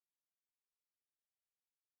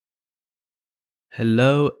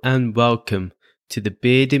Hello and welcome to the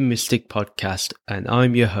Bearded Mystic podcast, and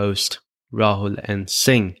I'm your host, Rahul N.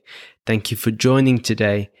 Singh. Thank you for joining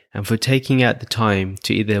today and for taking out the time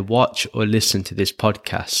to either watch or listen to this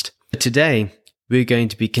podcast. Today, we're going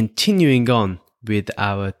to be continuing on with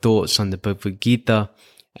our thoughts on the Bhagavad Gita,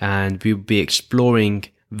 and we'll be exploring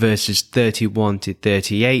verses 31 to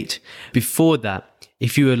 38. Before that,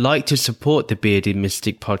 if you would like to support the Bearded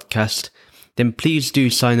Mystic podcast, then please do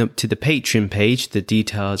sign up to the Patreon page. The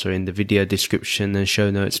details are in the video description and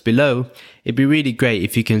show notes below. It'd be really great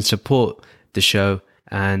if you can support the show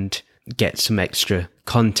and get some extra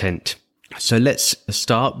content. So let's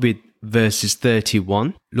start with verses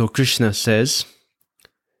 31. Lord Krishna says,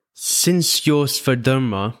 "Since your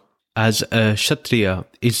svadharma as a Kshatriya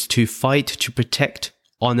is to fight to protect,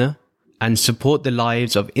 honor, and support the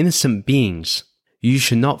lives of innocent beings, you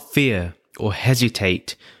should not fear or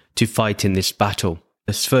hesitate to fight in this battle."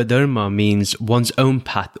 Svadharma means one's own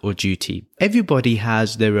path or duty. Everybody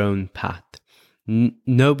has their own path.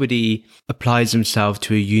 Nobody applies himself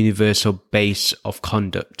to a universal base of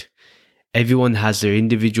conduct. Everyone has their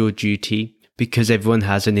individual duty because everyone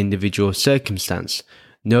has an individual circumstance.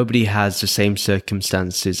 Nobody has the same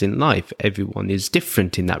circumstances in life. Everyone is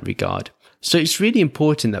different in that regard. So it's really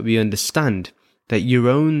important that we understand that your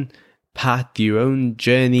own path, your own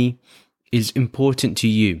journey is important to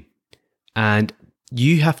you. And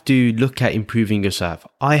you have to look at improving yourself.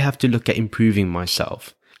 I have to look at improving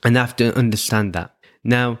myself. And I have to understand that.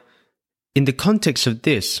 Now, in the context of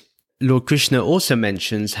this, Lord Krishna also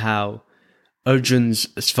mentions how Arjun's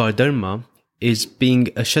svadharma is being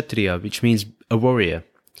a Kshatriya, which means a warrior.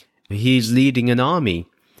 He's leading an army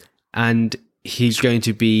and he's going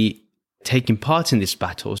to be taking part in this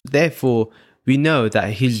battle. Therefore, we know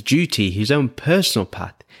that his duty, his own personal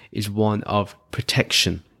path, is one of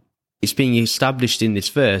protection. It's being established in this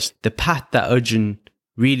verse, the path that Arjun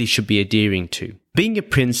really should be adhering to. Being a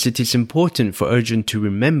prince, it is important for Arjun to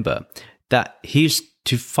remember that he is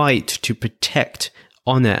to fight to protect,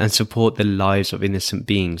 honor, and support the lives of innocent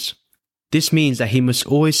beings. This means that he must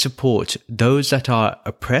always support those that are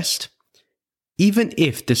oppressed, even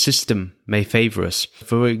if the system may favor us.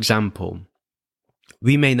 For example,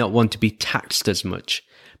 we may not want to be taxed as much,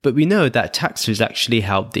 but we know that taxes actually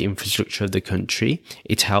help the infrastructure of the country.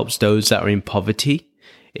 It helps those that are in poverty.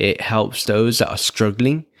 It helps those that are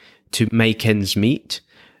struggling to make ends meet.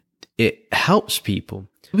 It helps people.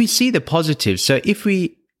 We see the positives. So if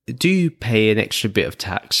we do pay an extra bit of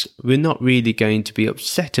tax, we're not really going to be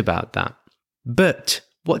upset about that. But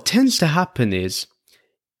what tends to happen is,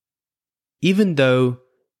 even though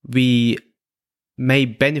we may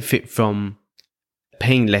benefit from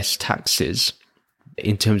paying less taxes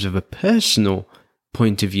in terms of a personal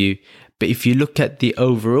point of view, but if you look at the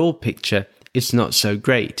overall picture, it's not so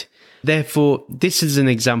great. Therefore, this is an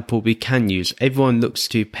example we can use. Everyone looks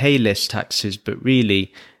to pay less taxes, but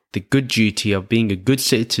really the good duty of being a good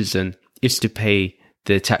citizen is to pay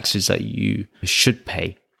the taxes that you should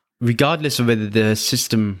pay. Regardless of whether the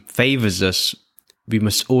system favors us, we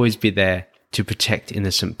must always be there to protect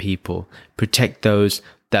innocent people, protect those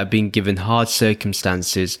that are being given hard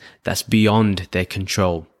circumstances that's beyond their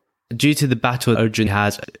control. Due to the battle, Arjun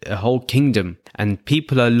has a whole kingdom and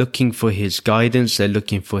people are looking for his guidance, they're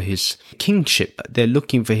looking for his kingship, they're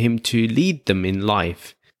looking for him to lead them in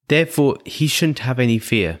life. Therefore, he shouldn't have any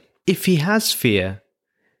fear. If he has fear,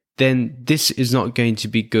 then this is not going to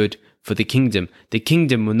be good for the kingdom. The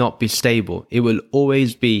kingdom will not be stable. It will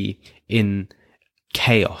always be in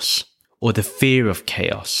chaos or the fear of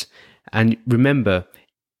chaos. And remember,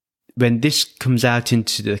 when this comes out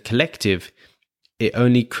into the collective, it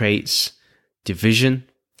only creates division,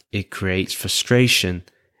 it creates frustration,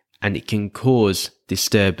 and it can cause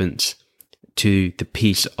disturbance to the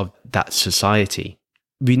peace of that society.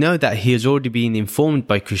 We know that he has already been informed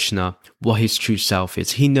by Krishna what his true self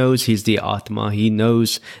is. He knows he's the Atma, he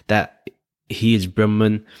knows that he is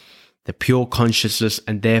Brahman, the pure consciousness,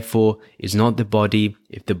 and therefore is not the body.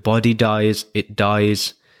 If the body dies, it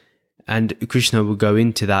dies. And Krishna will go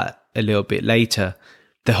into that a little bit later.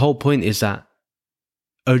 The whole point is that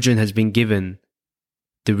Arjun has been given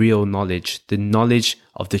the real knowledge, the knowledge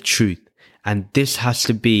of the truth. And this has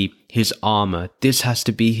to be his armor. This has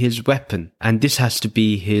to be his weapon. And this has to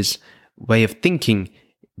be his way of thinking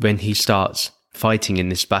when he starts fighting in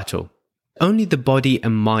this battle. Only the body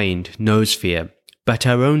and mind knows fear, but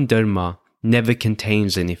our own dharma never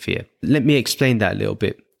contains any fear. Let me explain that a little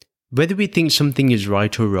bit. Whether we think something is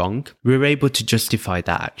right or wrong, we're able to justify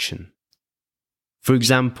that action. For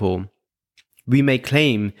example, we may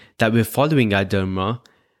claim that we're following our dharma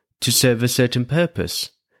to serve a certain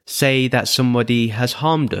purpose. Say that somebody has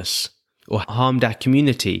harmed us, or harmed our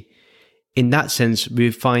community. In that sense, we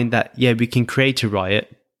find that, we can create a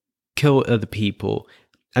riot, kill other people,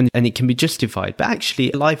 and it can be justified. But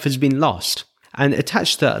actually, life has been lost. And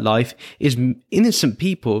attached to that life is innocent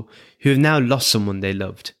people who have now lost someone they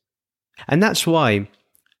loved. And that's why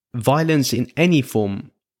violence in any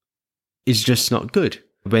form is just not good.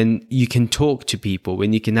 When you can talk to people,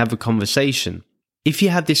 when you can have a conversation. If you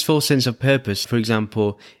have this full sense of purpose, for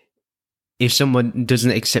example, if someone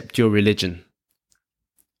doesn't accept your religion,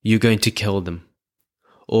 you're going to kill them.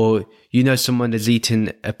 Or someone has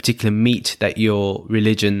eaten a particular meat that your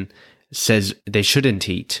religion says they shouldn't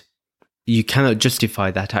eat. You cannot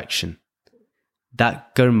justify that action.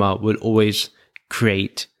 That karma will always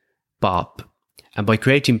create pap. And by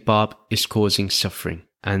creating pap, it's causing suffering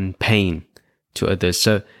and pain to others.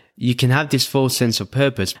 So you can have this full sense of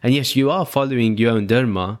purpose. And yes, you are following your own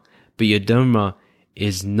dharma, but your dharma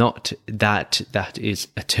is not that is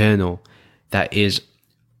eternal, that is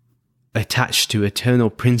attached to eternal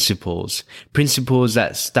principles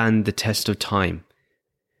that stand the test of time.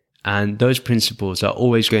 And those principles are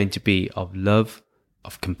always going to be of love,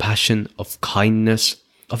 of compassion, of kindness,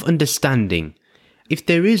 of understanding. If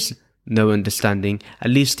there is no understanding,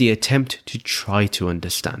 at least the attempt to try to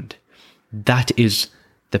understand. That is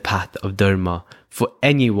the path of Dharma for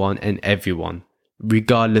anyone and everyone,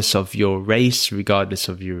 regardless of your race, regardless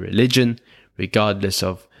of your religion, regardless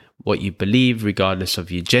of what you believe, regardless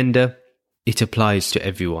of your gender. It applies to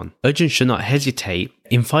everyone. Arjuna should not hesitate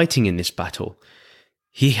in fighting in this battle.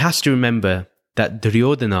 He has to remember that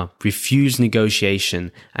Duryodhana refused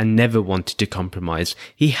negotiation and never wanted to compromise.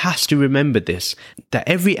 He has to remember this, that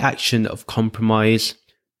every action of compromise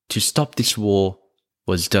to stop this war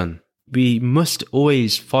was done. We must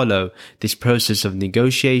always follow this process of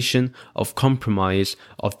negotiation, of compromise,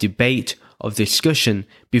 of debate, of discussion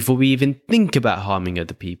before we even think about harming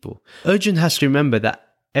other people. Arjuna has to remember that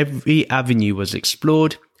every avenue was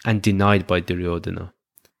explored and denied by Duryodhana.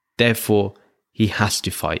 Therefore, he has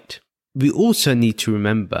to fight. We also need to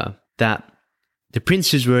remember that the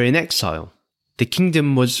princes were in exile. The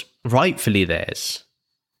kingdom was rightfully theirs.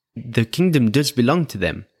 The kingdom does belong to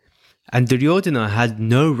them. And Duryodhana had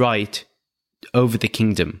no right over the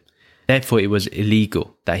kingdom. Therefore, it was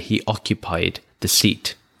illegal that he occupied the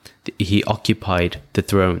seat. He occupied the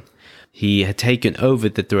throne. He had taken over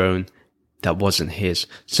the throne that wasn't his.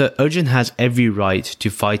 So Arjuna has every right to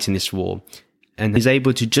fight in this war, and is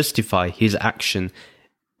able to justify his action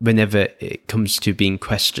whenever it comes to being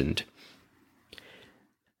questioned.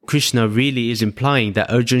 Krishna really is implying that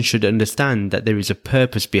Arjuna should understand that there is a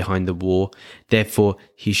purpose behind the war, therefore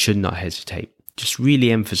he should not hesitate. Just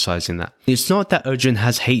really emphasizing that. It's not that Arjuna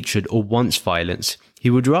has hatred or wants violence. He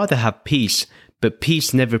would rather have peace, but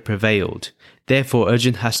peace never prevailed. Therefore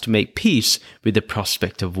Arjuna has to make peace with the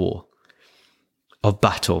prospect of war, of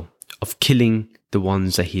battle, of killing the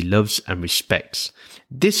ones that he loves and respects.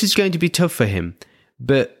 This is going to be tough for him,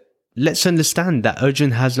 but let's understand that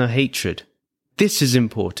Arjuna has no hatred. This is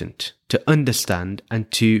important to understand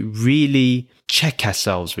and to really check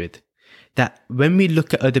ourselves with. That when we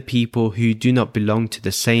look at other people who do not belong to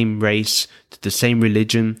the same race, to the same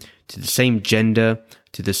religion, to the same gender,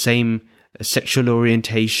 to the same sexual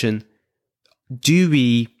orientation, do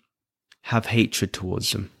we have hatred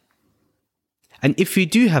towards them? And if we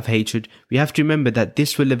do have hatred, we have to remember that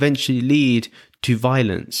this will eventually lead to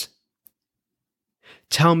violence.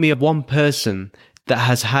 Tell me of one person that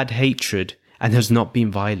has had hatred and has not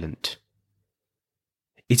been violent.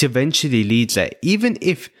 It eventually leads there, even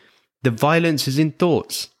if the violence is in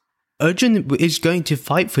thoughts. Arjuna is going to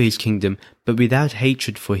fight for his kingdom, but without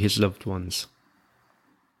hatred for his loved ones.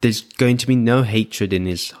 There's going to be no hatred in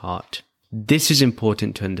his heart. This is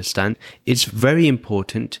important to understand. It's very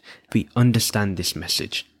important we understand this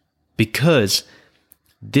message, because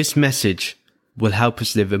this message will help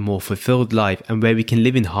us live a more fulfilled life and where we can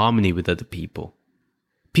live in harmony with other people.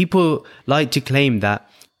 People like to claim that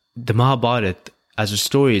the Mahabharata as a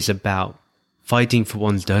story is about fighting for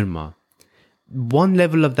one's dharma. One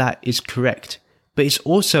level of that is correct, but it's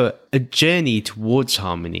also a journey towards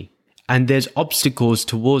harmony. And there's obstacles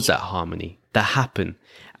towards that harmony that happen.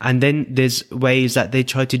 And then there's ways that they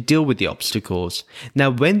try to deal with the obstacles. Now,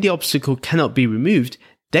 when the obstacle cannot be removed,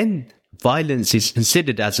 then violence is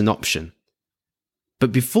considered as an option.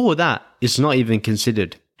 But before that, it's not even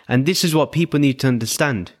considered. And this is what people need to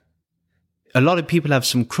understand. A lot of people have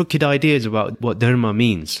some crooked ideas about what dharma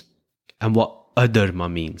means and what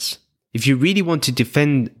adharma means. If you really want to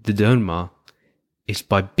defend the dharma, it's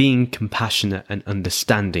by being compassionate and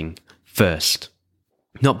understanding first,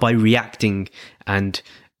 not by reacting and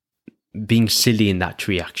being silly in that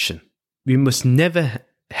reaction. We must never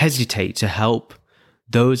hesitate to help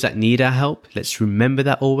those that need our help. Let's remember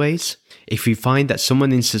that always. If we find that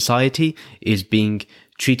someone in society is being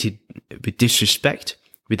treated with disrespect,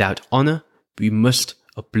 without honor, we must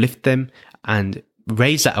uplift them and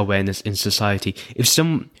raise that awareness in society. If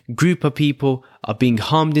some group of people are being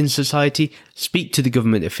harmed in society, speak to the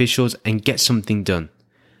government officials and get something done.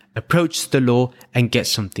 Approach the law and get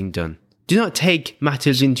something done. Do not take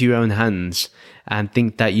matters into your own hands and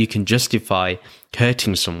think that you can justify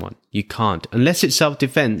hurting someone. You can't. Unless it's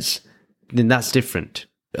self-defense, then that's different.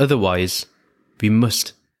 Otherwise, we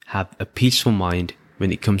must have a peaceful mind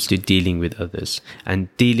when it comes to dealing with others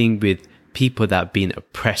and dealing with people that have been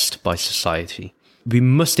oppressed by society. We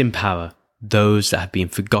must empower those that have been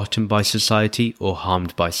forgotten by society or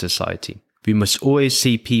harmed by society. We must always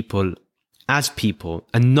see people as people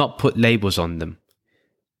and not put labels on them.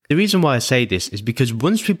 The reason why I say this is because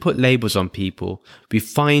once we put labels on people, we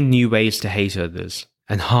find new ways to hate others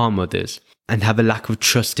and harm others and have a lack of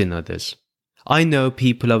trust in others. I know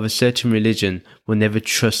people of a certain religion will never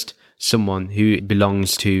trust someone who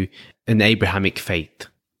belongs to an Abrahamic faith.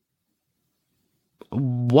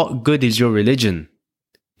 What good is your religion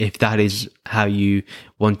if that is how you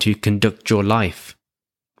want to conduct your life?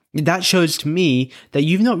 That shows to me that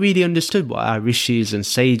you've not really understood what our rishis and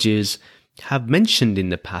sages have mentioned in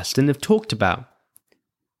the past and have talked about.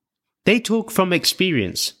 They talk from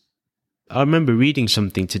experience. I remember reading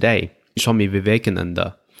something today. Swami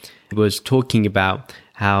Vivekananda was talking about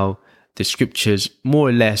how the scriptures more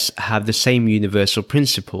or less have the same universal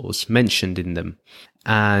principles mentioned in them.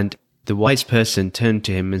 And the wise person turned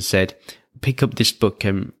to him and said, pick up this book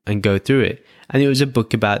and go through it. And it was a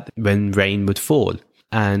book about when rain would fall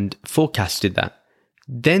and forecasted that.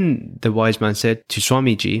 Then the wise man said to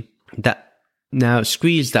Swamiji, that now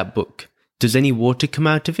squeeze that book. Does any water come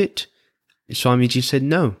out of it? Swamiji said,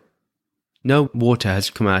 no. No water has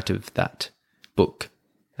come out of that book.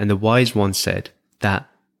 And the wise one said that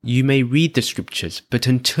you may read the scriptures, but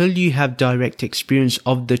until you have direct experience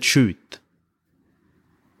of the truth,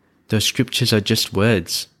 those scriptures are just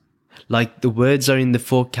words. Like the words are in the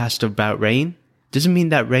forecast about rain, doesn't mean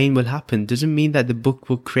that rain will happen, doesn't mean that the book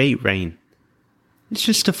will create rain. It's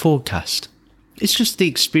just a forecast. It's just the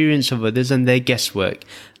experience of others and their guesswork.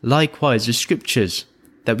 Likewise, the scriptures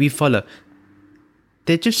that we follow,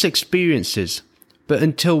 they're just experiences. But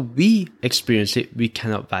until we experience it, we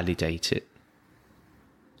cannot validate it.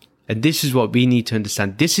 And this is what we need to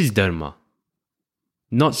understand. This is Dharma,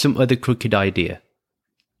 not some other crooked idea.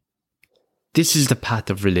 This is the path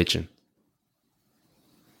of religion.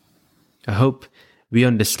 I hope we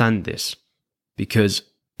understand this, because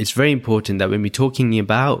it's very important that when we're talking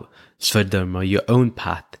about Svadharma, your own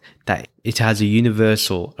path, that it has a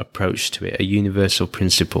universal approach to it, a universal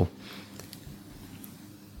principle.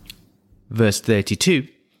 Verse 32,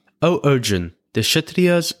 O Arjun, the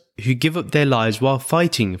Kshatriyas who give up their lives while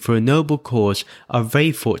fighting for a noble cause are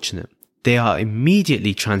very fortunate. They are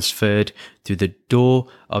immediately transferred through the door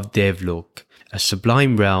of Devlok, a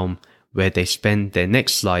sublime realm where they spend their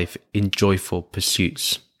next life in joyful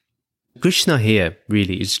pursuits. Krishna here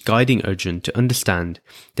really is guiding Arjun to understand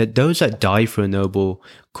that those that die for a noble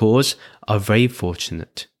cause are very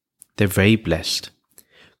fortunate. They're very blessed.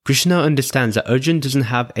 Krishna understands that Arjun doesn't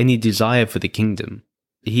have any desire for the kingdom.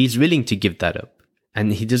 He's willing to give that up.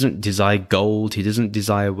 And he doesn't desire gold, he doesn't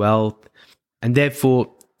desire wealth. And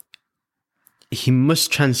therefore, he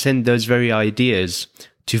must transcend those very ideas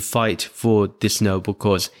to fight for this noble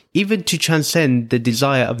cause, even to transcend the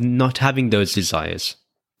desire of not having those desires.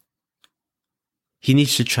 He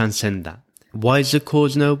needs to transcend that. Why is the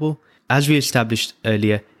cause noble? As we established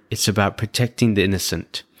earlier, it's about protecting the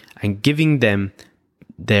innocent and giving them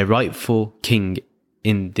their rightful king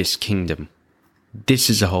in this kingdom. This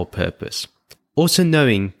is the whole purpose. Also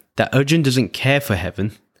knowing that Arjun doesn't care for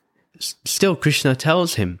heaven, still Krishna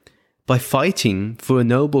tells him, by fighting for a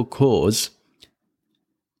noble cause,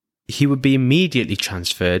 he would be immediately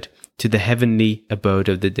transferred to the heavenly abode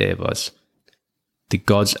of the Devas, the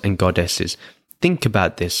gods and goddesses. Think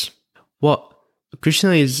about this. What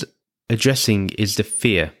Krishna is addressing is the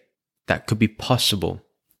fear that could be possible.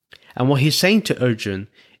 And what he's saying to Arjun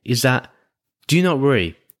is that, do not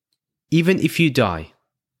worry. Even if you die,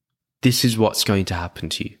 this is what's going to happen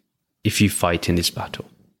to you if you fight in this battle.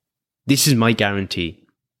 This is my guarantee.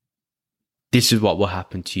 This is what will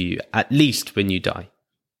happen to you, at least when you die.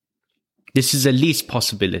 This is the least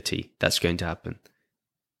possibility that's going to happen.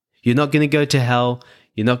 You're not going to go to hell.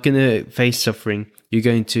 You're not going to face suffering. You're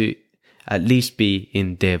going to at least be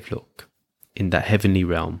in Devlok, in that heavenly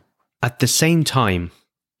realm. At the same time,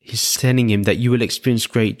 he's telling him that you will experience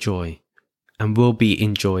great joy and will be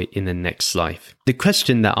in joy in the next life. The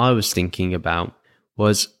question that I was thinking about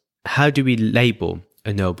was, how do we label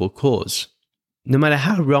a noble cause? No matter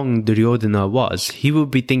how wrong Duryodhana was, he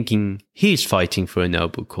would be thinking he's fighting for a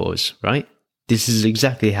noble cause, right? This is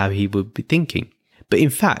exactly how he would be thinking. But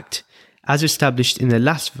in fact, as established in the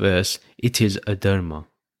last verse, it is a dharma.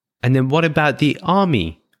 And then what about the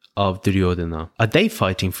army of Duryodhana? Are they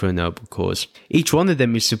fighting for a noble cause? Each one of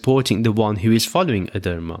them is supporting the one who is following a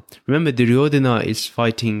dharma. Remember, Duryodhana is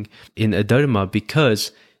fighting in a dharma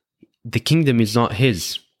because the kingdom is not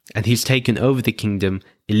his, and he's taken over the kingdom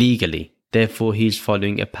illegally. Therefore, he's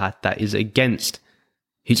following a path that is against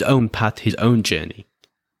his own path, his own journey.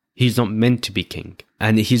 He's not meant to be king,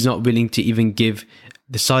 and he's not willing to even give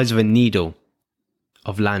the size of a needle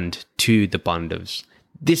of land to the Pandavas.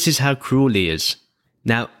 This is how cruel he is.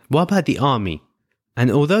 Now, what about the army? And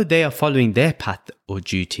although they are following their path or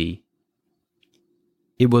duty,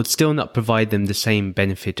 it will still not provide them the same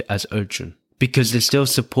benefit as Arjun, because they're still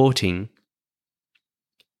supporting,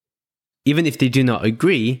 even if they do not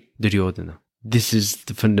agree, Duryodhana. This is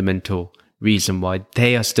the fundamental reason why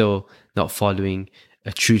they are still not following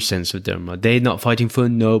a true sense of dharma. They're not fighting for a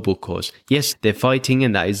noble cause. Yes, they're fighting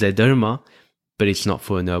and that is their dharma, but it's not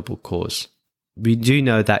for a noble cause. We do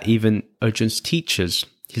know that even Arjun's teachers,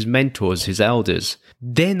 his mentors, his elders,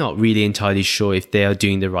 they're not really entirely sure if they are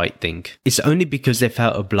doing the right thing. It's only because they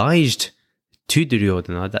felt obliged to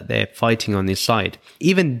Duryodhana that they're fighting on his side.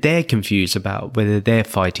 Even they're confused about whether they're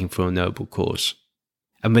fighting for a noble cause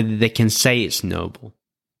and whether they can say it's noble.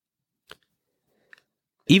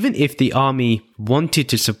 Even if the army wanted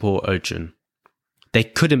to support Arjun, they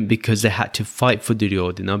couldn't, because they had to fight for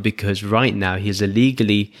Duryodhana, because right now he has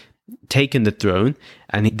illegally taken the throne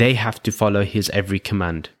and they have to follow his every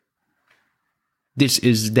command. This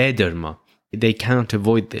is their dharma. They cannot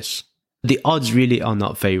avoid this. The odds really are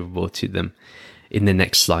not favorable to them in the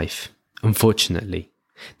next life, unfortunately.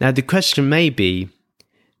 Now the question may be,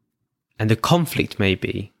 and the conflict may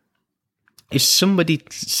be, if somebody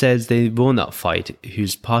says they will not fight,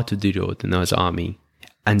 who's part of Duryodhana's army,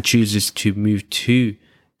 and chooses to move to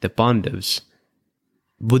the Pandavas,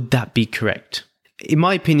 would that be correct? In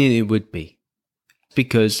my opinion, it would be.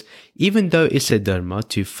 Because even though it's a dharma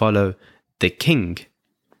to follow the king,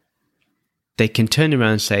 they can turn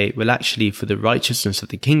around and say, well, actually, for the righteousness of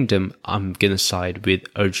the kingdom, I'm going to side with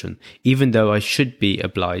Arjun, even though I should be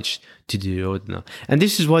obliged to Duryodhana. And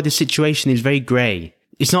this is why the situation is very grey.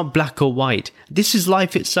 It's not black or white. This is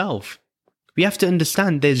life itself. We have to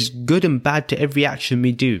understand there's good and bad to every action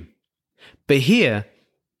we do. But here,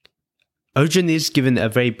 Arjun is given a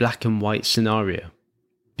very black and white scenario,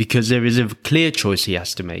 because there is a clear choice he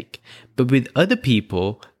has to make. But with other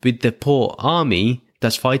people, with the poor army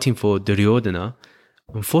that's fighting for Duryodhana,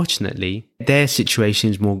 unfortunately, their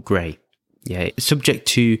situation is more grey. Yeah, subject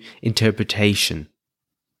to interpretation,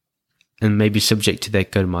 and maybe subject to their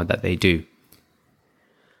karma that they do.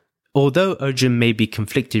 Although Arjun may be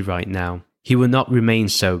conflicted right now, he will not remain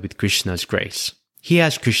so with Krishna's grace. He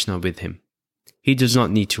has Krishna with him. He does not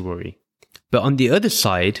need to worry. But on the other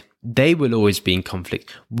side, they will always be in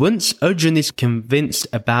conflict. Once Arjun is convinced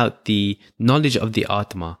about the knowledge of the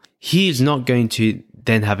Atma, he is not going to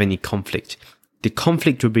then have any conflict. The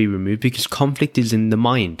conflict will be removed because conflict is in the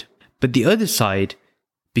mind. But the other side,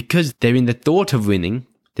 because they're in the thought of winning,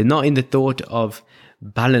 they're not in the thought of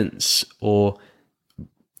balance, or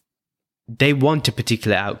they want a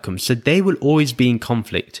particular outcome. So they will always be in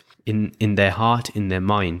conflict in their heart, in their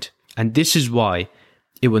mind. And this is why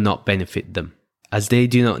it will not benefit them, as they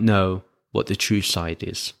do not know what the true side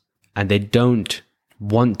is. And they don't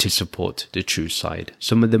want to support the true side.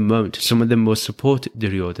 Some of them won't. Some of them will support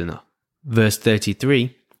Duryodhana. Verse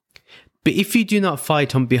 33, but if you do not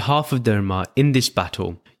fight on behalf of Dharma in this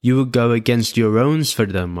battle, you will go against your own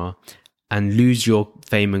Svadharma and lose your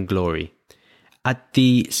fame and glory. At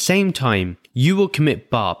the same time, you will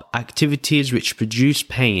commit bhab, activities which produce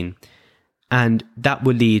pain, and that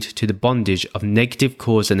will lead to the bondage of negative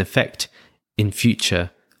cause and effect in future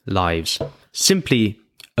lives. Simply,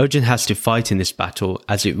 Arjun has to fight in this battle,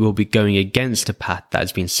 as it will be going against the path that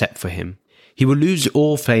has been set for him. He will lose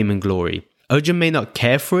all fame and glory. Arjun may not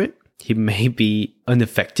care for it, he may be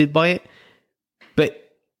unaffected by it,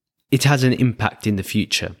 but it has an impact in the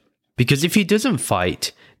future. Because if he doesn't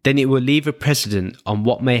fight, then it will leave a precedent on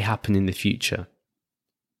what may happen in the future.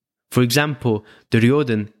 For example,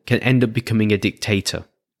 Duryodhana can end up becoming a dictator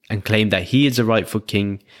and claim that he is the rightful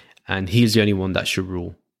king and he is the only one that should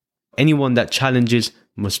rule. Anyone that challenges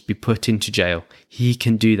must be put into jail. He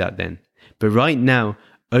can do that then. But right now,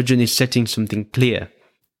 Arjun is setting something clear,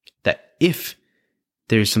 that if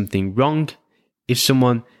there is something wrong, if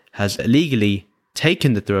someone has illegally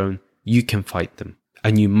taken the throne, you can fight them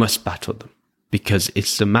and you must battle them, because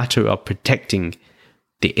it's the matter of protecting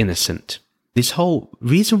the innocent. This whole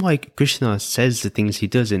reason why Krishna says the things he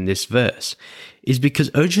does in this verse is because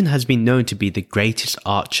Arjuna has been known to be the greatest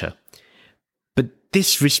archer. But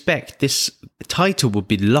this respect, this title will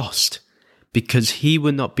be lost because he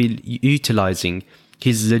will not be utilizing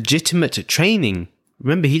his legitimate training.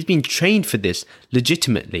 Remember, he's been trained for this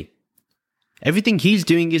legitimately. Everything he's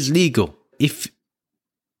doing is legal. If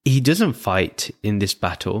he doesn't fight in this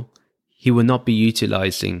battle, he will not be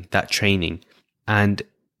utilizing that training. And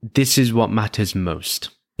this is what matters most.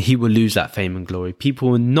 He will lose that fame and glory. People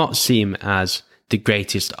will not see him as the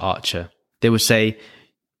greatest archer. They will say,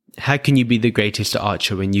 how can you be the greatest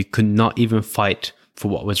archer when you could not even fight for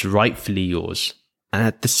what was rightfully yours? And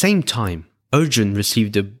at the same time, Arjuna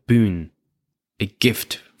received a boon, a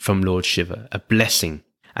gift from Lord Shiva, a blessing.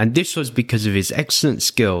 And this was because of his excellent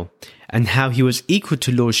skill and how he was equal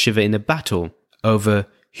to Lord Shiva in a battle over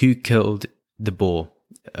who killed the boar.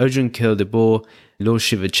 Arjuna killed the boar, Lord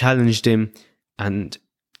Shiva challenged him, and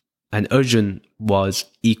Arjuna was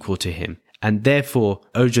equal to him. And therefore,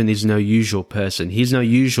 Arjuna is no usual person. He's no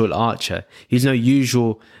usual archer. He's no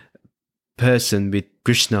usual person with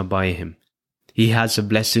Krishna by him. He has the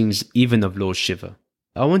blessings even of Lord Shiva.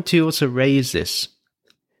 I want to also raise this,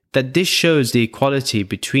 that this shows the equality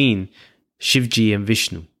between Shivji and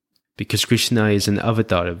Vishnu, because Krishna is an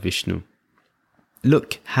avatar of Vishnu.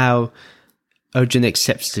 Look how Arjuna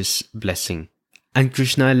accepts this blessing, and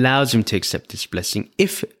Krishna allows him to accept this blessing.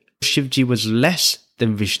 If Shivji was less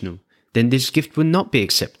than Vishnu, then this gift would not be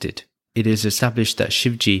accepted. It is established that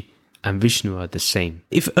Shivji and Vishnu are the same.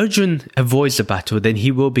 If Arjuna avoids the battle, then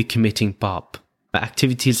he will be committing pap,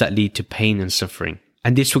 activities that lead to pain and suffering.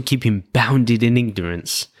 And this will keep him bounded in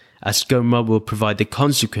ignorance, as karma will provide the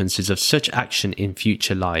consequences of such action in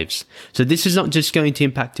future lives. So this is not just going to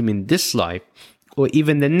impact him in this life, or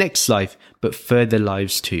even the next life, but further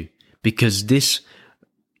lives too, because this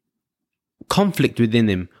conflict within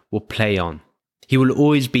him will play on. He will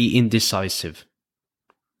always be indecisive,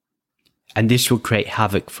 and this will create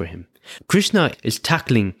havoc for him. Krishna is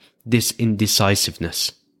tackling this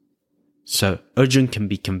indecisiveness, so Arjuna can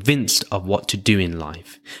be convinced of what to do in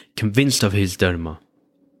life, convinced of his dharma,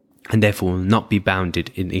 and therefore will not be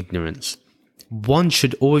bounded in ignorance. One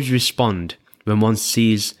should always respond when one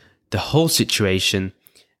sees the whole situation,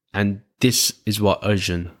 and this is what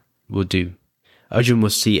Arjuna will do. Arjuna will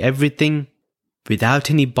see everything without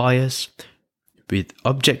any bias, with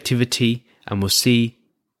objectivity, and will see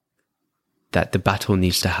that the battle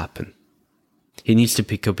needs to happen. He needs to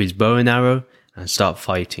pick up his bow and arrow and start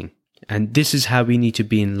fighting. And this is how we need to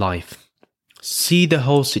be in life. See the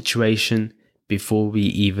whole situation before we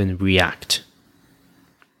even react.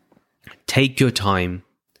 Take your time.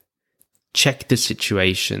 Check the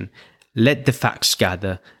situation. Let the facts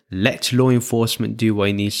gather. Let law enforcement do what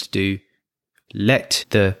it needs to do. Let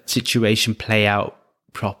the situation play out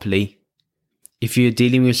properly. If you're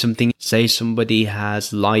dealing with something, say somebody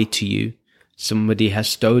has lied to you, somebody has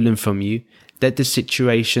stolen from you, let the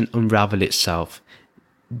situation unravel itself.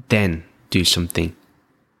 Then do something.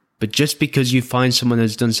 But just because you find someone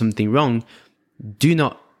has done something wrong, do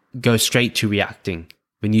not go straight to reacting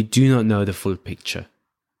when you do not know the full picture.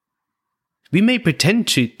 We may pretend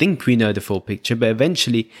to think we know the full picture, but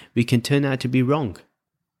eventually we can turn out to be wrong.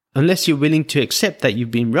 Unless you're willing to accept that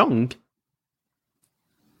you've been wrong,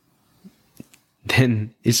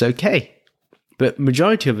 then it's okay. But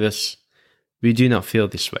majority of us, we do not feel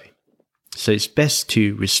this way. So it's best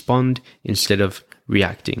to respond instead of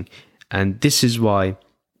reacting. And this is why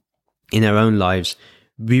in our own lives,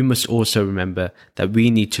 we must also remember that we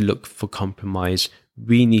need to look for compromise.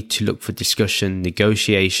 We need to look for discussion,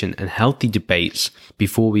 negotiation, and healthy debates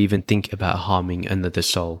before we even think about harming another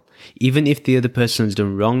soul. Even if the other person has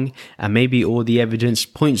done wrong, and maybe all the evidence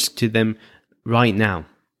points to them right now.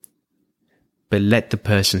 But let the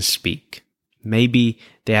person speak. Maybe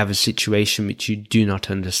they have a situation which you do not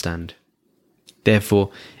understand.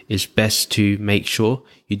 Therefore, it's best to make sure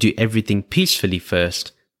you do everything peacefully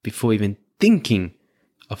first before even thinking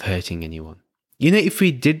of hurting anyone. You know, if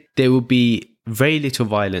we did, there would be very little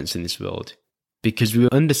violence in this world because we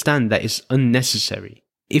will understand that it's unnecessary.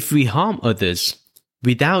 If we harm others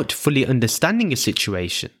without fully understanding a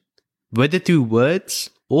situation, whether through words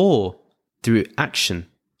or through action,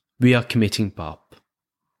 we are committing pap.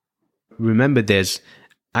 Remember, there's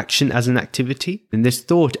action as an activity, and there's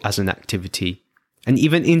thought as an activity, and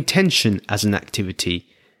even intention as an activity.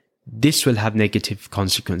 This will have negative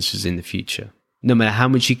consequences in the future, no matter how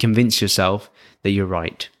much you convince yourself that you're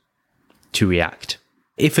right to react.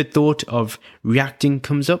 If a thought of reacting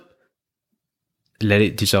comes up, let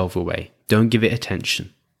it dissolve away. Don't give it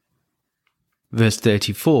attention. Verse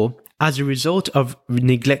 34, as a result of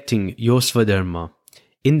neglecting your Swadharma,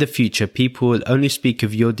 in the future people will only speak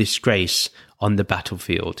of your disgrace on the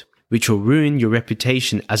battlefield, which will ruin your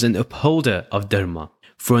reputation as an upholder of Dharma.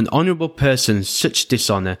 For an honourable person, such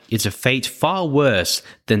dishonour is a fate far worse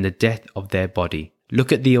than the death of their body.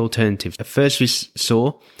 Look at the alternatives. At first we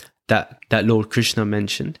saw that Lord Krishna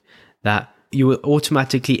mentioned that you will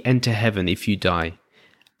automatically enter heaven if you die.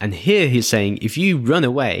 And here he's saying, if you run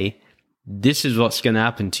away, this is what's going to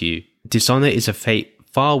happen to you. Dishonour is a fate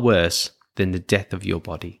far worse than the death of your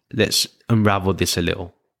body. Let's unravel this a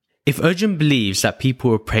little. If Arjun believes that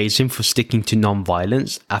people will praise him for sticking to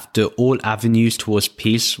non-violence after all avenues towards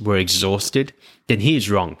peace were exhausted, then he is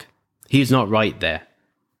wrong. He is not right there.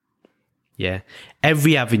 Yeah,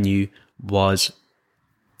 every avenue was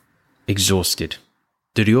exhausted.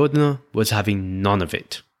 Duryodhana was having none of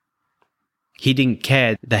it. He didn't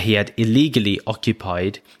care that he had illegally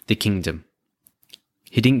occupied the kingdom.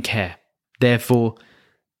 He didn't care. Therefore,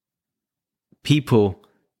 people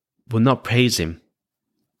will not praise him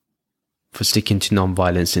for sticking to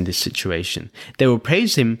non-violence in this situation. They will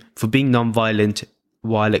praise him for being non-violent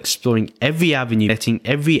while exploring every avenue, letting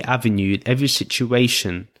every avenue, every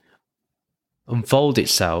situation unfold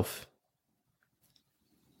itself.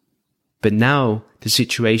 But now the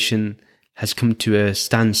situation has come to a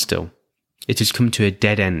standstill. It has come to a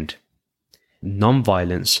dead end.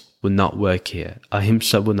 Non-violence will not work here.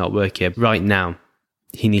 Ahimsa will not work here. Right now,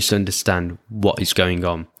 he needs to understand what is going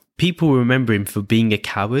on. People will remember him for being a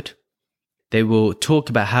coward. They will talk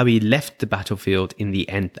about how he left the battlefield in the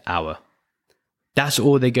nth hour. That's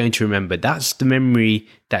all they're going to remember. That's the memory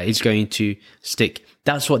that is going to stick.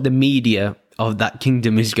 That's what the media of that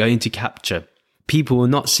kingdom is going to capture. People will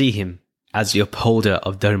not see him as the upholder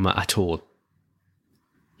of Dharma at all.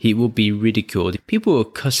 He will be ridiculed. People will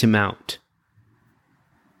cuss him out.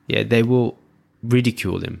 Yeah, they will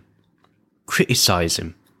ridicule him, criticize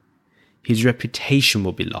him. His reputation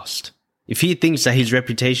will be lost. If he thinks that his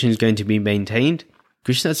reputation is going to be maintained,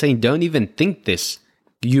 Krishna is saying, don't even think this.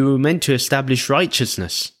 You were meant to establish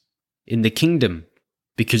righteousness in the kingdom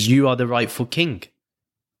because you are the rightful king.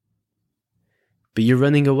 But you're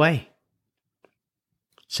running away.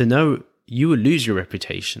 So no, you will lose your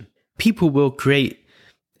reputation. People will create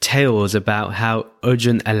tales about how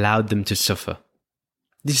Arjun allowed them to suffer.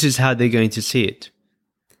 This is how they're going to see it.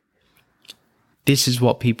 This is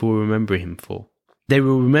what people will remember him for. They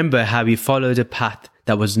will remember how he followed a path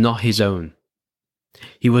that was not his own.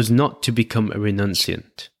 He was not to become a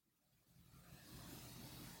renunciant.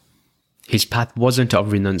 His path wasn't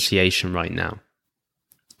of renunciation right now.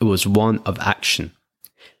 It was one of action.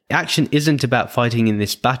 Action isn't about fighting in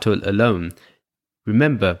this battle alone.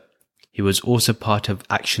 Remember, he was also part of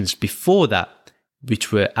actions before that,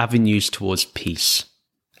 which were avenues towards peace.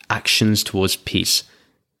 Actions towards peace.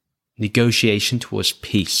 Negotiation towards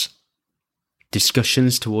peace.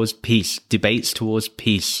 Discussions towards peace. Debates towards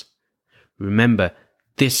peace. Remember,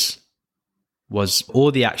 this was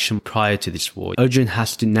all the action prior to this war. Arjun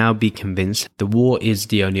has to now be convinced the war is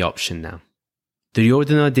the only option now.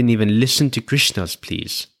 Duryodhana didn't even listen to Krishna's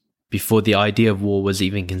pleas before the idea of war was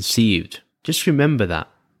even conceived. Just remember that.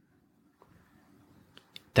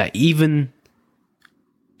 That even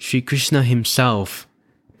Sri Krishna himself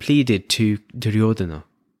pleaded to Duryodhana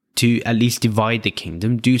to at least divide the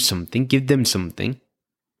kingdom, do something, give them something.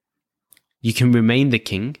 You can remain the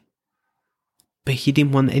king. But he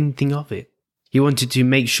didn't want anything of it. He wanted to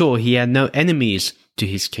make sure he had no enemies to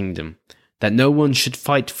his kingdom, that no one should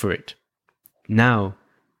fight for it. Now,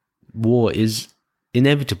 war is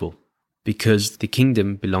inevitable because the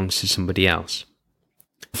kingdom belongs to somebody else.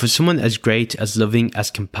 For someone as great, as loving, as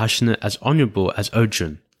compassionate, as honourable as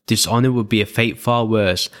Arjun, dishonour would be a fate far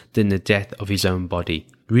worse than the death of his own body.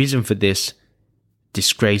 Reason for this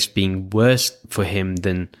disgrace being worse for him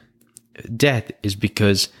than death is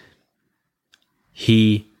because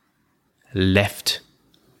he left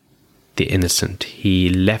the innocent. He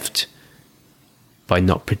left by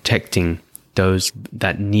not protecting those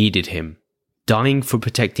that needed him. Dying for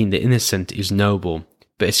protecting the innocent is noble,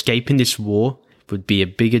 but escaping this war would be a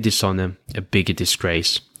bigger dishonour, a bigger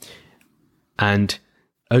disgrace. And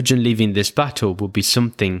Arjun leaving this battle will be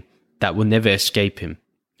something that will never escape him.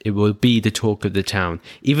 It will be the talk of the town.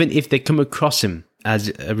 Even if they come across him as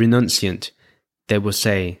a renunciant, they will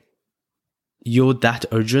say, "You're that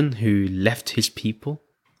Arjun who left his people?"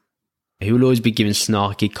 He will always be giving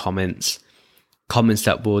snarky comments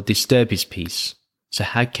that will disturb his peace. So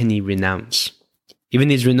how can he renounce? Even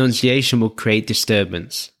his renunciation will create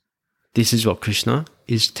disturbance. This is what Krishna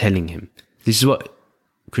is telling him. This is what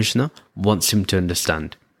Krishna wants him to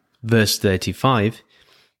understand. Verse 35,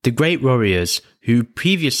 the great warriors who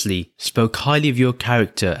previously spoke highly of your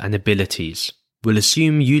character and abilities will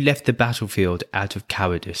assume you left the battlefield out of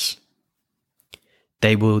cowardice.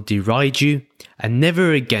 They will deride you and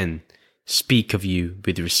never again speak of you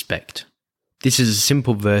with respect. This is a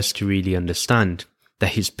simple verse to really understand,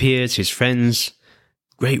 that his peers, his friends,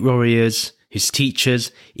 great warriors, his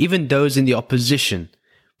teachers, even those in the opposition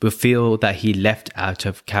will feel that he left out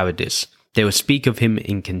of cowardice. They will speak of him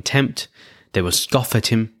in contempt. They will scoff at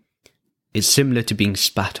him. It's similar to being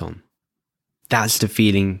spat on. That's the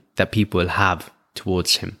feeling that people will have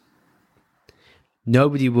towards him.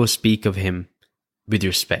 Nobody will speak of him with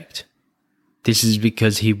respect. This is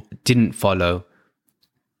because he didn't follow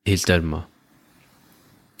his dharma.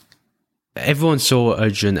 Everyone saw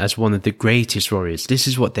Arjuna as one of the greatest warriors. This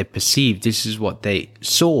is what they perceived. This is what they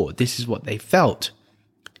saw. This is what they felt.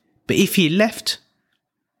 But if he left,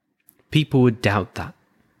 people would doubt that.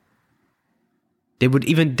 They would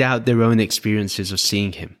even doubt their own experiences of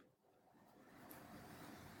seeing him.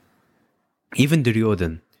 Even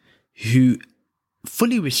Duryodhana, who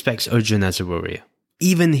fully respects Arjuna as a warrior,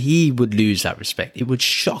 even he would lose that respect. It would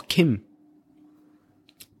shock him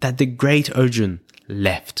that the great Arjuna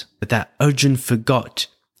left, but that Arjuna forgot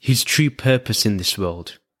his true purpose in this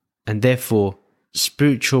world, and therefore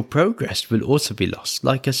spiritual progress will also be lost.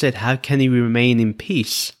 Like I said, how can he remain in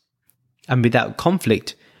peace and without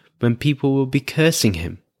conflict when people will be cursing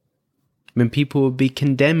him, when people will be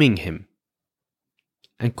condemning him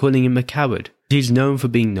and calling him a coward? He's known for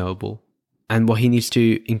being noble, and what he needs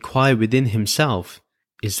to inquire within himself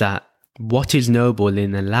is that what is noble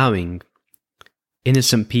in allowing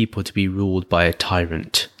innocent people to be ruled by a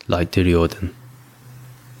tyrant like Duryodhana?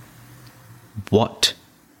 What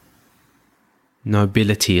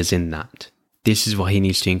nobility is in that? This is what he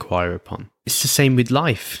needs to inquire upon. It's the same with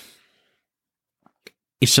life.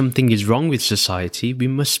 If something is wrong with society, we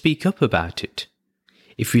must speak up about it.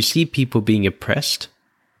 If we see people being oppressed,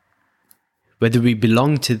 whether we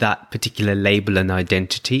belong to that particular label and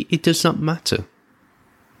identity, it does not matter.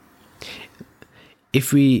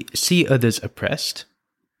 If we see others oppressed,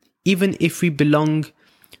 even if we belong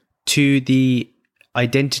to the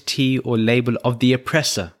identity or label of the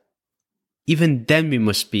oppressor, even then we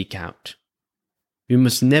must speak out. We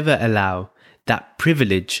must never allow that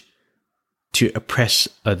privilege to oppress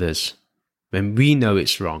others when we know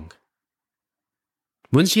it's wrong.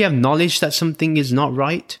 Once you have knowledge that something is not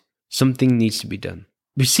right, something needs to be done.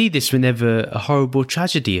 We see this whenever a horrible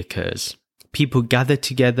tragedy occurs. People gather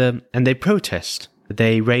together and they protest.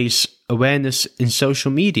 They raise awareness in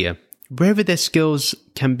social media, wherever their skills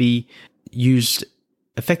can be used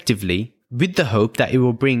effectively, with the hope that it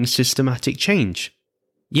will bring systematic change.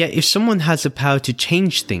 Yet if someone has the power to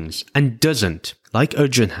change things and doesn't, like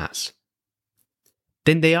Arjuna has,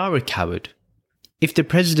 then they are a coward. If the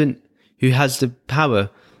president who has the power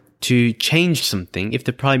to change something, if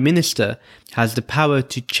the prime minister has the power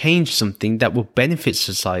to change something that will benefit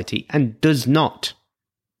society and does not,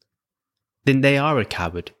 then they are a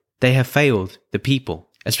coward. They have failed the people,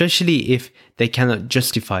 especially if they cannot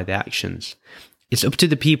justify their actions. It's up to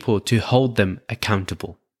the people to hold them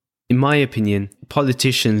accountable. In my opinion,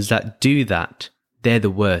 politicians that do that, they're the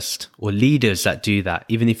worst. Or leaders that do that,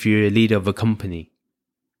 even if you're a leader of a company,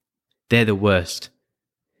 they're the worst.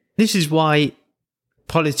 This is why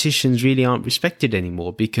politicians really aren't respected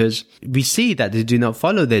anymore, because we see that they do not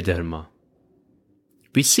follow their dharma.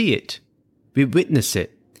 We see it. We witness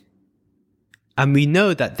it. And we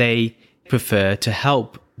know that they prefer to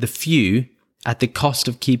help the few at the cost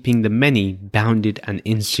of keeping the many bounded and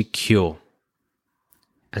insecure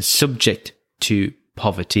and subject to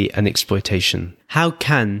poverty and exploitation. How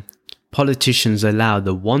can politicians allow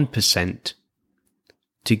the 1%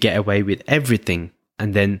 to get away with everything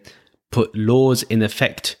and then put laws in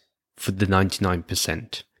effect for the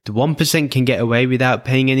 99%? The 1% can get away without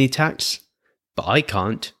paying any tax, but I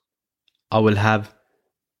can't. I will have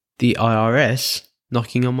the IRS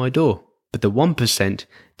knocking on my door. But the 1%,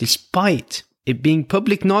 despite it being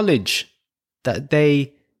public knowledge that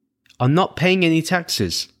they are not paying any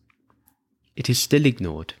taxes, it is still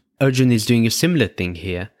ignored. Arjuna is doing a similar thing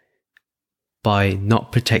here by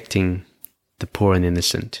not protecting the poor and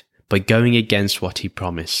innocent, by going against what he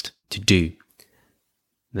promised to do.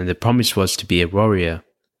 And the promise was to be a warrior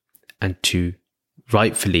and to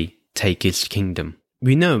rightfully take his kingdom.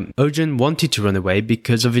 We know Arjuna wanted to run away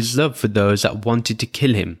because of his love for those that wanted to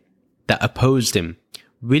kill him, that opposed him,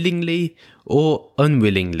 willingly or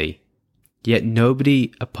unwillingly. Yet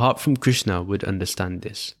nobody apart from Krishna would understand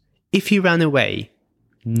this. If he ran away,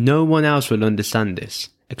 No one else will understand this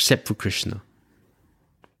except for Krishna.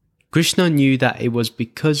 Krishna knew that it was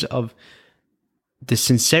because of the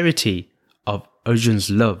sincerity of Arjun's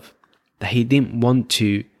love that he didn't want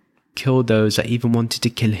to kill those that even wanted to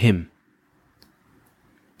kill him.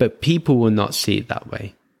 But people will not see it that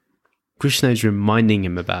way. Krishna is reminding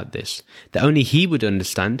him about this, that only he would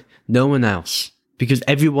understand, no one else, because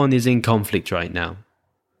everyone is in conflict right now.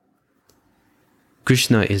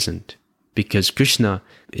 Krishna isn't, because Krishna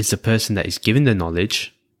is the person that is given the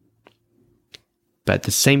knowledge, but at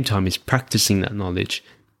the same time is practicing that knowledge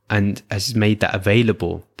and has made that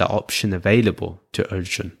available, that option available to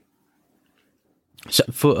Arjun. So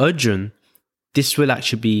for Arjun, this will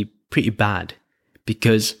actually be pretty bad,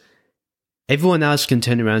 because everyone else can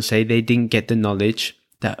turn around and say they didn't get the knowledge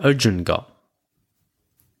that Arjun got.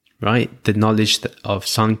 Right? The knowledge of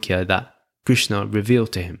Sankhya that Krishna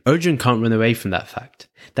revealed to him. Arjun can't run away from that fact,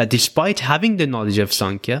 that despite having the knowledge of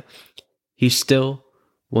Sankhya, he still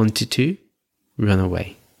wanted to run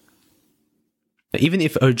away. Even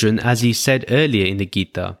if Arjun, as he said earlier in the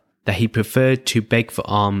Gita, that he preferred to beg for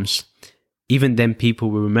alms, even then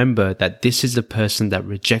people will remember that this is the person that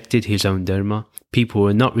rejected his own dharma. People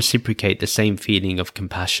will not reciprocate the same feeling of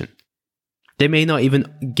compassion. They may not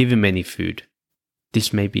even give him any food.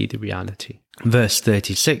 This may be the reality. Verse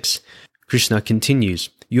 36, Krishna continues,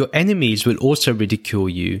 "Your enemies will also ridicule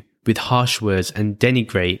you with harsh words and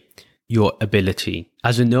denigrate your ability.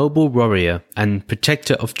 As a noble warrior and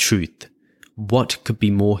protector of truth, what could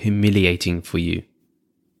be more humiliating for you?"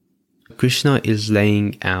 Krishna is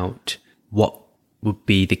laying out what would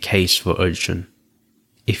be the case for Arjun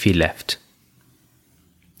if he left.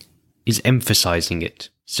 He's emphasizing it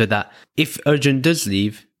so that if Arjun does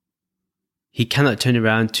leave, he cannot turn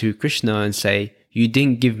around to Krishna and say, "You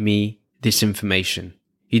didn't give me this information.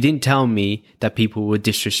 You didn't tell me that people would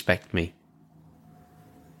disrespect me."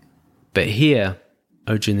 But here,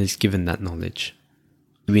 Arjun is given that knowledge.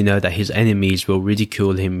 We know that his enemies will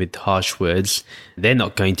ridicule him with harsh words. They're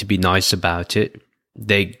not going to be nice about it.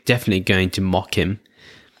 They're definitely going to mock him.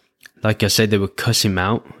 Like I said, they will cuss him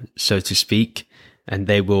out, so to speak, and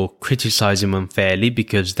they will criticize him unfairly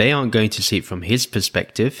because they aren't going to see it from his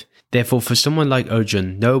perspective. Therefore, for someone like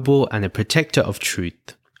Arjun, noble and a protector of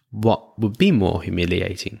truth, what would be more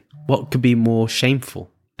humiliating? What could be more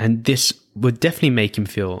shameful? And this would definitely make him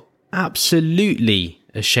feel absolutely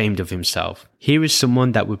ashamed of himself. Here is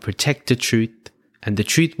someone that would protect the truth, and the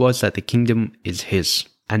truth was that the kingdom is his,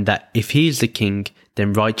 and that if he is the king,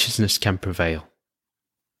 then righteousness can prevail.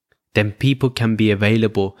 Then people can be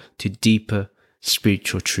available to deeper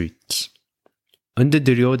spiritual truths. Under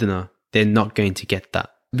Duryodhana, they're not going to get that.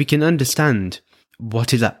 We can understand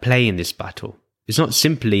what is at play in this battle. It's not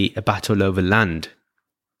simply a battle over land.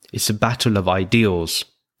 It's a battle of ideals,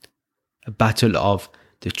 a battle of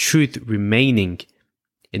the truth remaining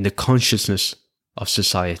in the consciousness of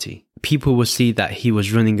society. People will see that he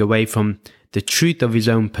was running away from the truth of his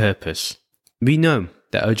own purpose. We know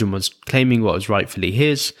that Arjun was claiming what was rightfully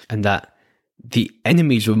his, and that the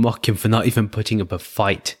enemies will mock him for not even putting up a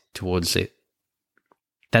fight towards it.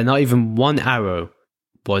 That not even one arrow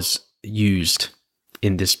was used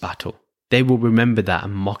in this battle. They will remember that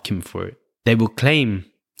and mock him for it. They will claim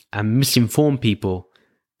and misinform people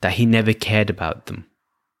that he never cared about them,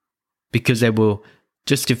 because they will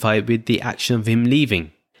justify it with the action of him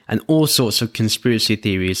leaving, and all sorts of conspiracy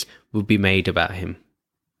theories will be made about him.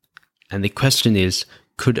 And the question is,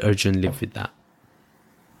 could Arjun live with that?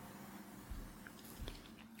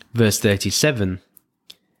 Verse 37,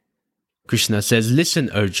 Krishna says, "Listen,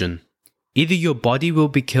 Arjun, either your body will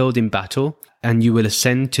be killed in battle and you will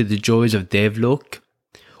ascend to the joys of Devlok,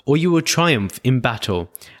 or you will triumph in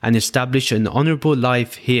battle and establish an honorable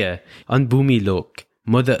life here on Bhumi Lok,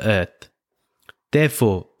 Mother Earth.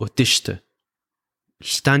 Therefore, Uttishta,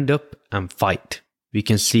 stand up and fight." We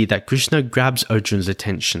can see that Krishna grabs Arjun's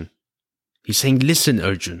attention. He's saying, "Listen,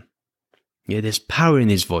 Arjun." Yeah, there's power in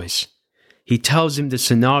his voice. He tells him the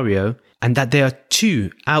scenario and that there are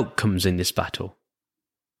two outcomes in this battle.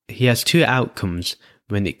 He has two outcomes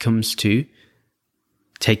when it comes to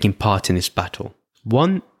taking part in this battle.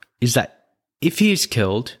 One is that if he is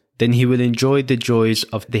killed, then he will enjoy the joys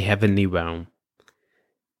of the heavenly realm.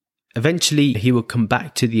 Eventually, he will come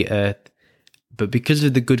back to the earth, but because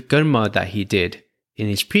of the good karma that he did in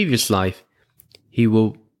his previous life, he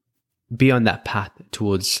will be on that path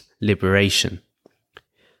towards liberation.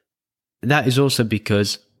 That is also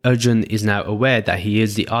because Arjun is now aware that he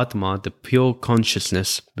is the Atma, the pure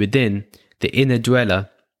consciousness within the inner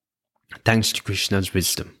dweller, thanks to Krishna's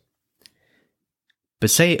wisdom.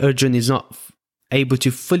 But say Arjun is not able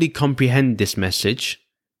to fully comprehend this message,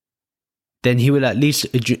 then he will at least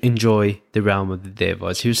enjoy the realm of the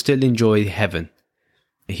Devas. He will still enjoy heaven.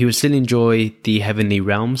 He will still enjoy the heavenly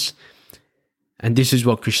realms. And this is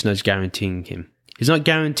what Krishna is guaranteeing him. He's not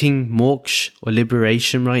guaranteeing moksha or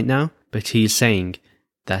liberation right now, but he is saying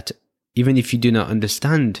that even if you do not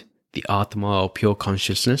understand the Atma or pure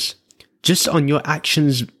consciousness, just on your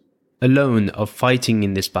actions alone of fighting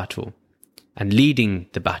in this battle and leading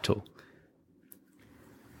the battle,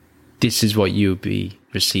 this is what you'll be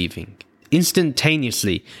receiving.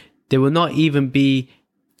 Instantaneously, there will not even be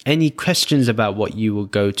any questions about what you will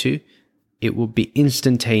go to. It will be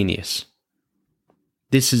instantaneous.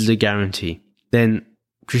 This is the guarantee. Then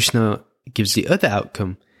Krishna gives the other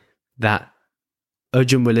outcome, that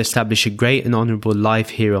Arjuna will establish a great and honorable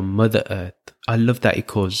life here on Mother Earth. I love that he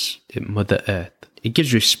calls it Mother Earth. It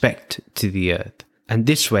gives respect to the earth. And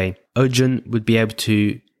this way, Arjuna would be able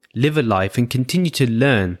to live a life and continue to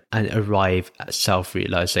learn and arrive at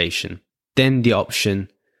self-realization. Then the option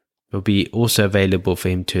will be also available for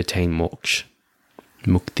him to attain moksha,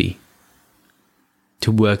 mukti,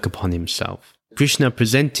 to work upon himself. Krishna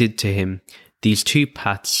presented to him these two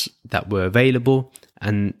paths that were available,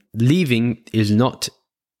 and leaving is not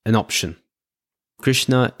an option.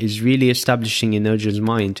 Krishna is really establishing in Arjuna's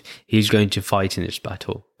mind he's going to fight in this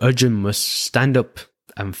battle. Arjuna must stand up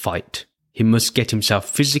and fight. He must get himself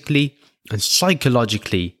physically and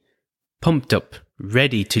psychologically pumped up,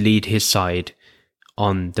 ready to lead his side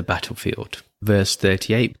on the battlefield. Verse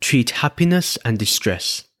 38, treat happiness and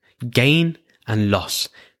distress, gain and loss,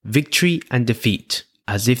 victory and defeat,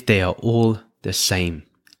 as if they are all the same.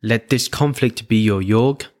 Let this conflict be your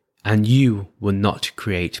yoga, and you will not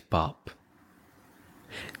create pap.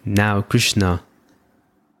 Now Krishna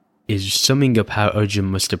is summing up how Arjuna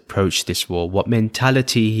must approach this war, what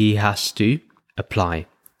mentality he has to apply,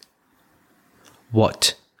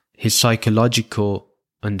 what his psychological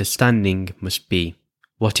understanding must be,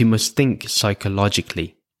 what he must think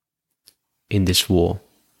psychologically in this war,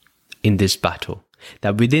 in this battle.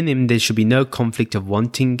 That within him there should be no conflict of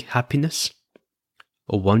wanting happiness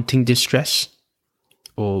or wanting distress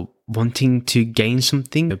or wanting to gain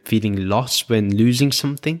something, or feeling lost when losing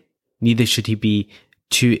something. Neither should he be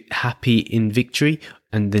too happy in victory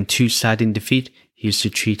and then too sad in defeat. He is to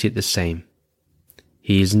treat it the same.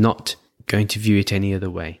 He is not going to view it any other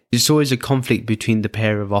way. There's always a conflict between the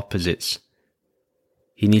pair of opposites.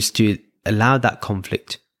 He needs to allow that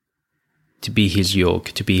conflict to be his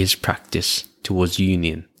yoga, to be his practice towards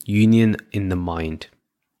union in the mind.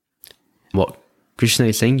 What Krishna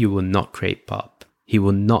is saying, you will not create pap. He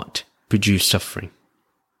will not produce suffering.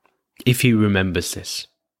 If he remembers this.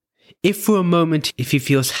 If for a moment, if he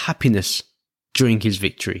feels happiness during his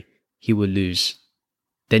victory, he will lose.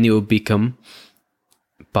 Then it will become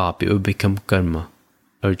pap, it will become karma.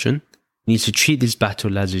 Arjuna needs to treat this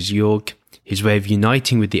battle as his yoga, his way of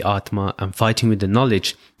uniting with the Atma and fighting with the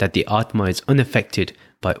knowledge that the Atma is unaffected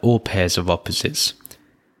by all pairs of opposites.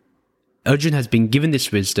 Arjuna has been given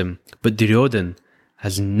this wisdom, but Duryodhana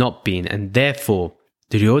has not been, and therefore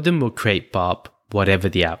Duryodhana will create pap whatever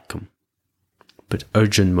the outcome. But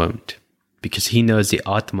Arjuna won't, because he knows the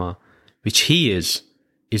Atma, which he is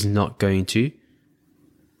not going to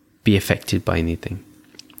be affected by anything.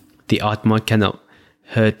 The Atma cannot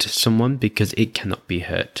hurt someone because it cannot be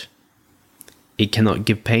hurt. It cannot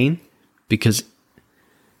give pain because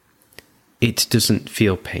it doesn't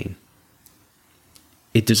feel pain.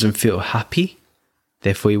 It doesn't feel happy,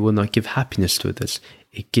 therefore it will not give happiness to others.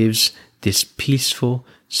 It gives this peaceful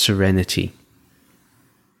serenity.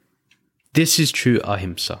 This is true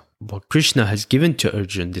ahimsa. What Krishna has given to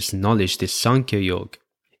Arjuna, this knowledge, this Sankhya Yoga,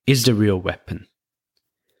 is the real weapon,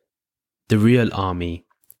 the real army,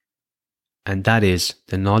 and that is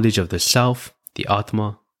the knowledge of the self, the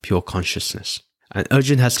Atma, pure consciousness. And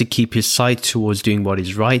Arjuna has to keep his sight towards doing what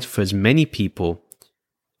is right for as many people,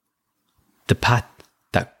 the path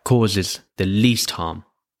that causes the least harm.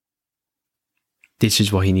 This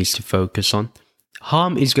is what he needs to focus on.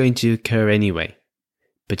 Harm is going to occur anyway,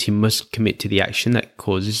 but he must commit to the action that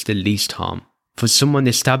causes the least harm. For someone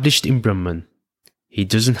established in Brahman, he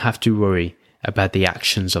doesn't have to worry about the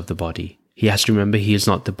actions of the body. He has to remember he is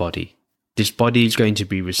not the body. This body is going to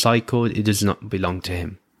be recycled. It does not belong to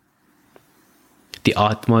him. The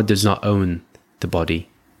Atma does not own the body.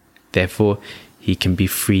 Therefore, he can be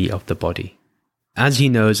free of the body. As he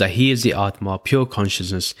knows that he is the Atma, pure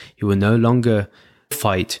consciousness, he will no longer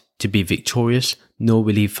fight to be victorious, nor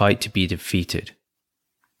will he fight to be defeated.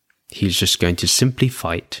 He's just going to simply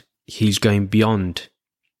fight. He's going beyond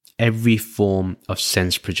every form of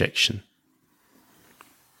sense projection.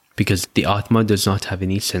 Because the Atma does not have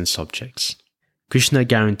any sense objects. Krishna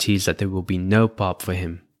guarantees that there will be no pap for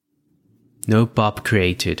him. no Bob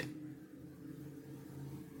created,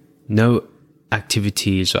 no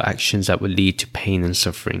activities or actions that will lead to pain and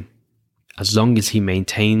suffering, as long as he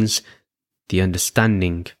maintains the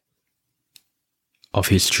understanding of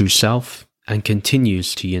his true self and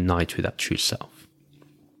continues to unite with that true self.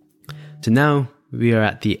 So now we are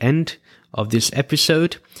at the end of this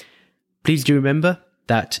episode. Please do remember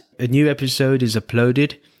that a new episode is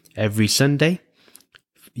uploaded every Sunday.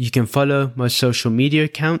 You can follow my social media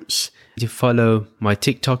accounts. You follow my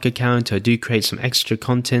TikTok account. I do create some extra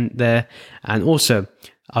content there. And also,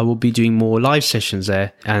 I will be doing more live sessions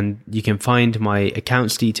there. And you can find my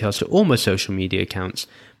accounts details to all my social media accounts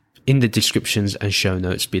in the descriptions and show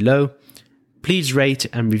notes below. Please rate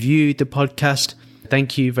and review the podcast.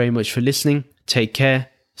 Thank you very much for listening. Take care.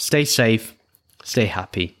 Stay safe. Stay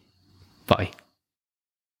happy. Bye.